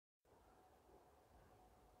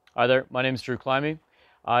Hi there, my name is Drew Climby.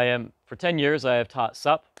 For 10 years, I have taught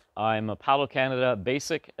SUP. I'm a Paddle Canada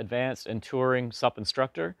Basic, Advanced, and Touring SUP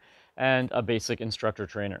instructor and a basic instructor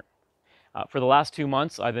trainer. For the last 2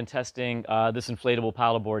 months, I've been testing this inflatable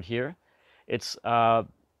paddleboard here. It's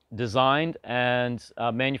designed and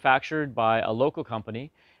manufactured by a local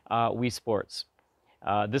company, We Sports.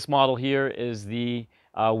 This model here is the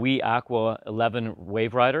We AQUA 11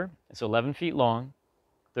 Wave Rider. It's 11 feet long,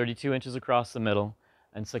 32 inches across the middle,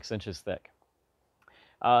 and 6 inches thick.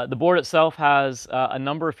 The board itself has a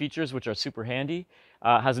number of features which are super handy.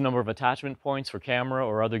 Has a number of attachment points for camera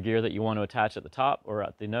or other gear that you want to attach at the top or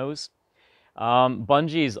at the nose.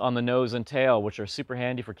 Bungees on the nose and tail, which are super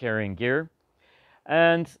handy for carrying gear.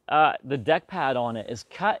 And the deck pad on it is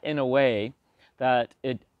cut in a way that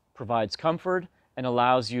it provides comfort and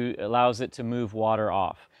allows it to move water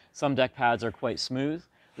off. Some deck pads are quite smooth.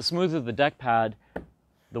 The smoother the deck pad,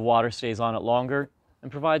 the water stays on it longer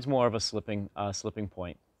and provides more of a slipping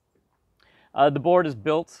point. The board is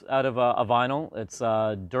built out of a vinyl. It's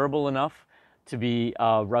durable enough to be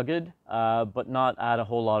rugged, but not add a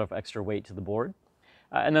whole lot of extra weight to the board.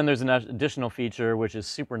 And then there's an additional feature which is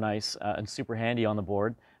super nice and super handy on the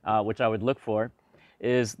board, which I would look for,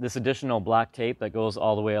 is this additional black tape that goes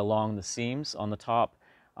all the way along the seams on the top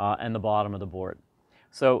and the bottom of the board.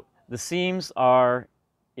 So the seams are,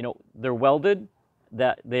 they're welded,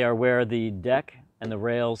 that they are where the deck and the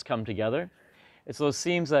rails come together. It's those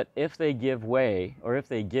seams that if they give way, or if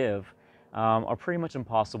they give, are pretty much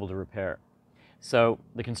impossible to repair. So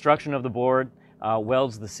the construction of the board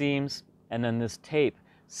welds the seams, and then this tape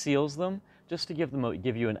seals them just to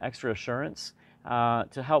give you an extra assurance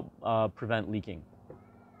to help prevent leaking.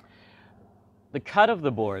 The cut of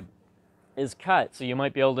the board is cut, so you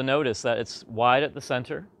might be able to notice that it's wide at the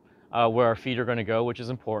center where our feet are going to go, which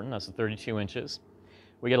is important. That's the 32 inches.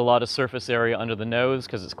 We get a lot of surface area under the nose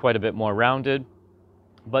because it's quite a bit more rounded.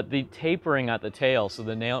 But the tapering at the tail, so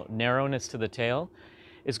the narrowness to the tail,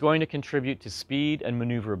 is going to contribute to speed and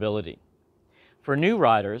maneuverability. For new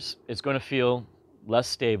riders, it's going to feel less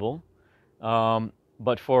stable.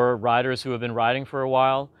 But for riders who have been riding for a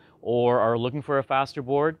while or are looking for a faster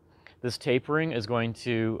board, this tapering is going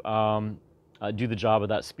to do the job of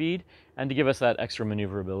that speed and to give us that extra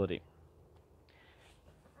maneuverability.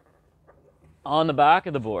 On the back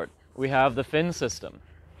of the board, we have the fin system.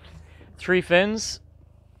 3 fins,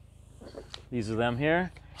 these are them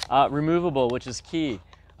here, removable, which is key.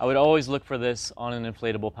 I would always look for this on an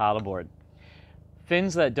inflatable paddleboard.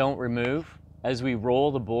 Fins that don't remove, as we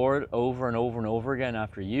roll the board over and over and over again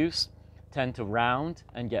after use, tend to round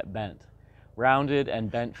and get bent. Rounded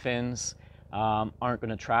and bent fins aren't going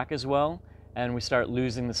to track as well, and we start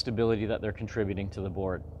losing the stability that they're contributing to the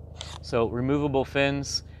board. So removable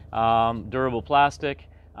fins, durable plastic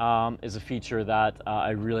is a feature that I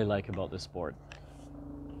really like about this board.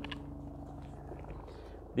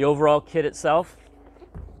 The overall kit itself,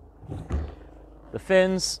 the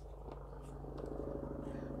fins,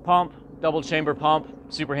 pump, double chamber pump,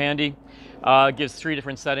 super handy. Gives 3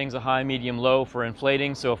 different settings, a high, medium, low for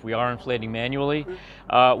inflating. So if we are inflating manually,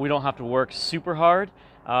 we don't have to work super hard.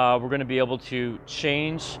 We're going to be able to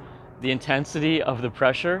change the intensity of the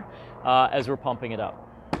pressure as we're pumping it up.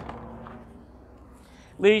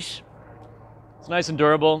 Leash, it's nice and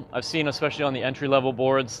durable. I've seen, especially on the entry-level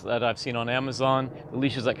boards that I've seen on Amazon, the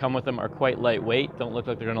leashes that come with them are quite lightweight, don't look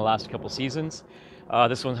like they're going to last a couple seasons.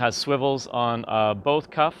 This one has swivels on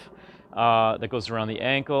both cuff that goes around the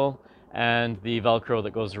ankle and the Velcro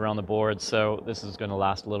that goes around the board, so this is going to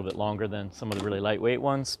last a little bit longer than some of the really lightweight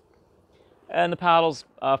ones. And the paddle's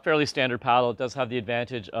a fairly standard paddle. It does have the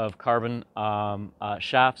advantage of carbon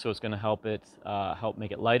shaft, so it's going to help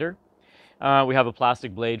make it lighter. We have a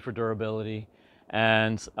plastic blade for durability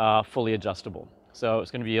and fully adjustable. So it's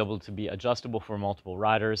going to be able to be adjustable for multiple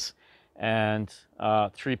riders and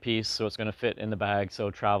 3-piece, so it's going to fit in the bag, so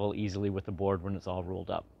travel easily with the board when it's all rolled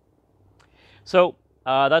up. So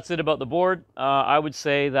that's it about the board. I would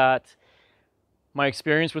say that my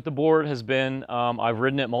experience with the board has been, I've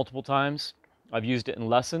ridden it multiple times. I've used it in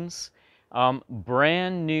lessons.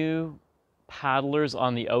 Brand new paddlers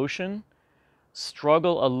on the ocean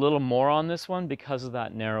struggle a little more on this one because of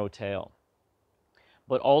that narrow tail.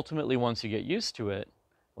 But ultimately, once you get used to it,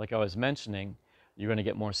 like I was mentioning, you're going to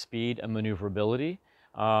get more speed and maneuverability,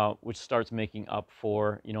 which starts making up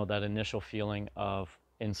for, that initial feeling of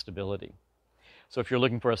instability. So if you're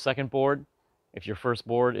looking for a second board, if your first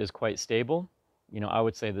board is quite stable, I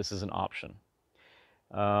would say this is an option.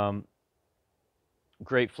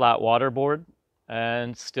 Great flat water board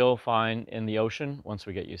and still fine in the ocean once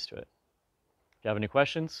we get used to it. If you have any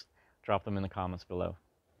questions, drop them in the comments below.